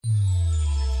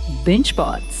Binge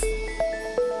Pods.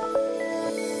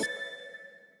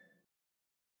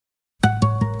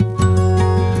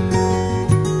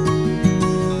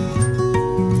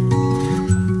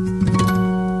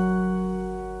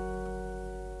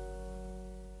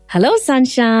 Hello,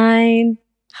 sunshine.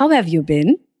 How have you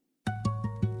been?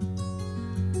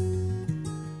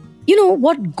 You know,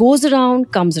 what goes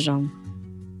around comes around.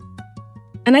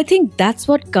 And I think that's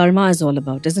what karma is all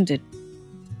about, isn't it?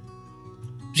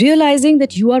 Realizing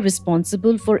that you are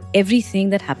responsible for everything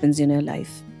that happens in your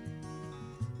life.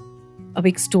 अब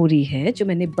एक story है जो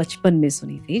मैंने बचपन में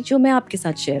सुनी थी जो मैं आपके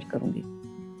साथ शेयर करूंगी,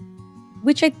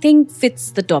 which I think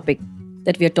fits the topic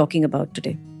that we are talking about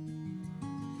today.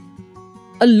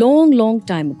 A long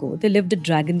time ago, there lived a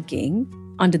dragon king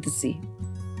under the sea.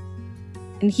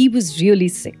 And he was really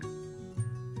sick.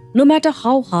 No matter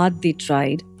how hard they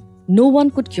tried, no one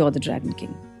could cure the dragon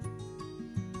king.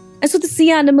 And so the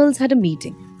sea animals had a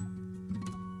meeting.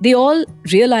 They all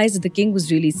realized that the king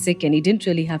was really sick and he didn't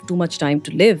really have too much time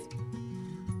to live.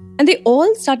 And they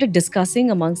all started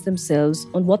discussing amongst themselves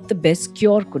on what the best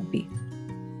cure could be.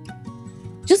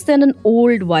 Just then an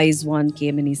old wise one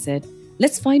came and he said,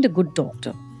 "Let's find a good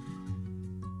doctor."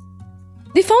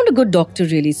 They found a good doctor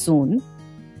really soon,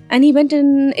 and he went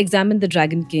and examined the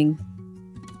Dragon King.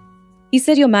 He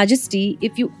said, "Your Majesty,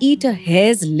 if you eat a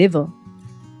hare's liver,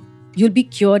 you'll be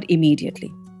cured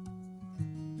immediately."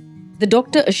 The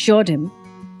doctor assured him,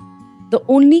 the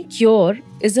only cure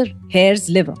is a hare's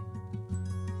liver.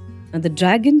 And the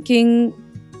Dragon King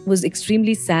was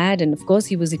extremely sad, and of course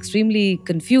he was extremely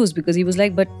confused because he was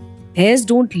like, "But hares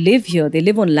don't live here, they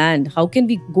live on land. How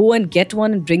can we go and get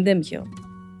one and bring them here?"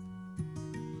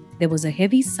 There was a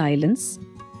heavy silence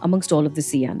amongst all of the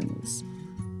sea animals.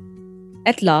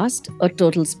 At last, a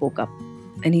turtle spoke up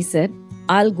and he said,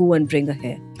 "I'll go and bring a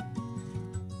hare.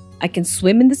 I can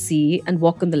swim in the sea and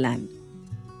walk on the land."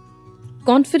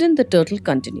 Confident, the turtle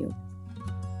continued,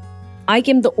 "I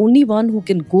am the only one who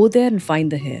can go there and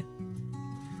find the hare."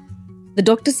 The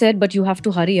doctor said, "But you have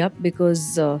to hurry up because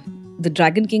the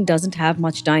Dragon King doesn't have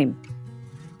much time."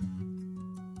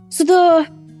 So the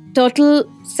turtle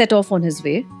set off on his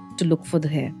way to look for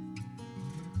the hare.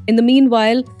 In the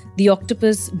meanwhile, the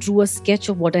octopus drew a sketch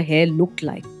of what a hare looked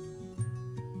like.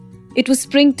 It was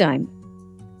springtime.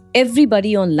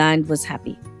 Everybody on land was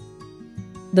happy.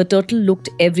 The turtle looked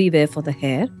everywhere for the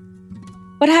hare,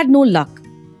 but had no luck.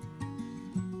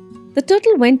 The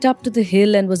turtle went up to the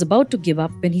hill and was about to give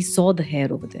up when he saw the hare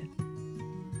over there.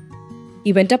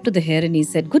 He went up to the hare and he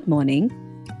said, "Good morning.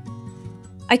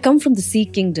 I come from the sea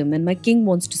kingdom and my king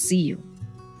wants to see you."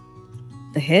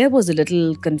 The hare was a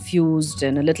little confused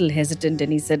and a little hesitant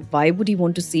and he said, "Why would he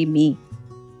want to see me?"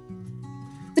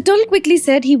 The turtle quickly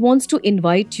said, "He wants to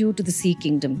invite you to the sea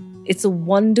kingdom. It's a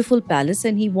wonderful palace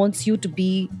and he wants you to be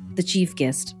the chief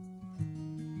guest."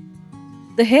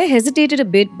 The hare hesitated a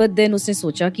bit, but then उसने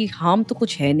सोचा कि harm तो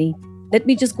कुछ है नहीं. Let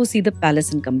me just go see the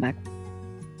palace and come back.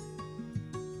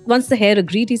 Once the hare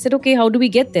agreed, he said, "Okay, how do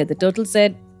we get there?" The turtle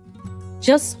said,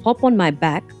 "Just hop on my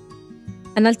back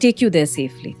and I'll take you there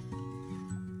safely."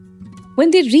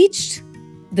 When they reached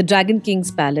the Dragon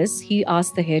King's palace, he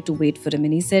asked the hare to wait for him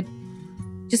and he said,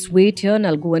 "Just wait here and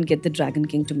I'll go and get the Dragon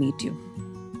King to meet you."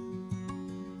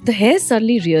 The hare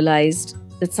suddenly realized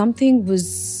that something was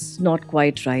not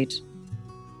quite right.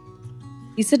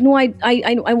 He said, "No,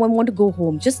 I want to go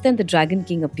home." Just then the Dragon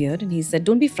King appeared and he said,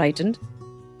 "Don't be frightened.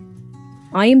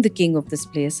 I am the king of this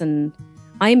place and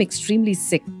I am extremely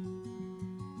sick.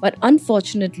 But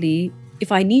unfortunately,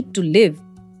 if I need to live,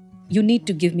 you need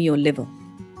to give me your liver."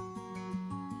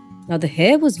 Now the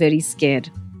hare was very scared,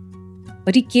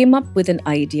 but he came up with an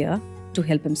idea to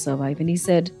help him survive and he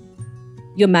said,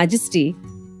 "Your Majesty,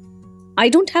 I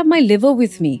don't have my liver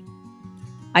with me.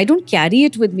 I don't carry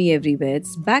it with me everywhere.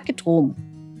 It's back at home.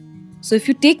 So if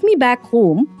you take me back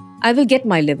home, I will get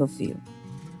my liver for you."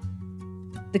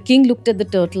 The king looked at the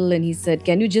turtle and he said,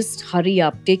 "Can you just hurry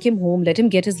up, take him home, let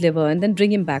him get his liver and then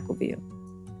bring him back over here?"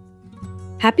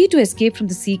 Happy to escape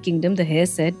from the sea kingdom, the hare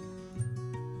said,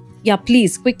 "Yeah,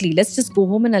 please, quickly, let's just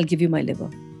go home and I'll give you my liver."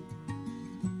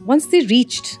 Once they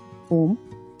reached home,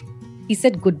 he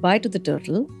said goodbye to the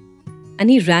turtle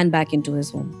and he ran back into his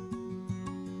home.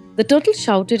 The turtle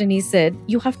shouted and he said,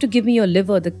 "You have to give me your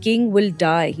liver. The king will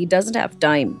die. He doesn't have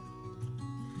time."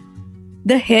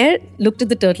 The hare looked at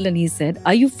the turtle and he said,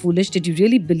 "Are you foolish? Did you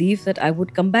really believe that I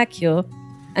would come back here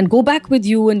and go back with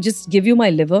you and just give you my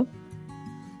liver?"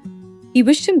 He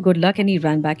wished him good luck and he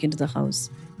ran back into the house.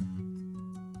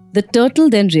 The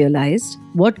turtle then realized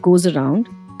what goes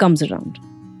around comes around.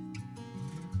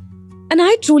 And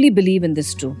I truly believe in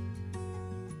this too.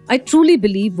 I truly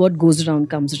believe what goes around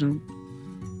comes around.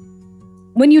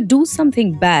 When you do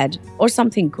something bad or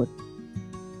something good,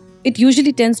 it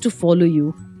usually tends to follow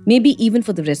you, maybe even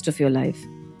for the rest of your life.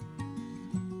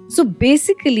 So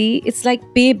basically, it's like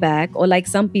payback, or like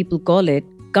some people call it,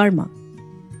 karma.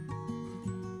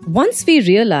 Once we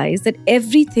realize that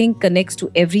everything connects to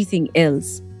everything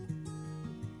else,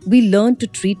 we learn to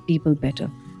treat people better.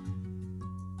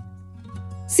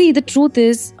 See, the truth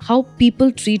is, how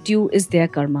people treat you is their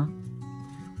karma.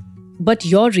 But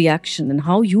your reaction and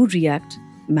how you react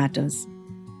matters.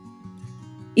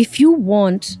 If you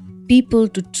want people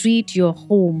to treat your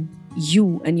home,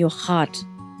 you, and your heart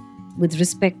with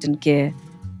respect and care,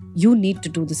 you need to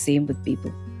do the same with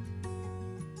people.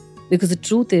 Because the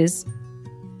truth is,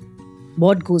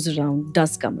 what goes around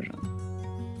does come around.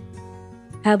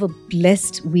 Have a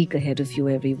blessed week ahead of you,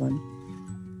 everyone.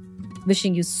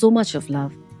 Wishing you so much of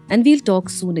love, and we'll talk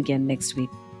soon again next week.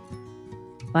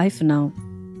 Bye for now.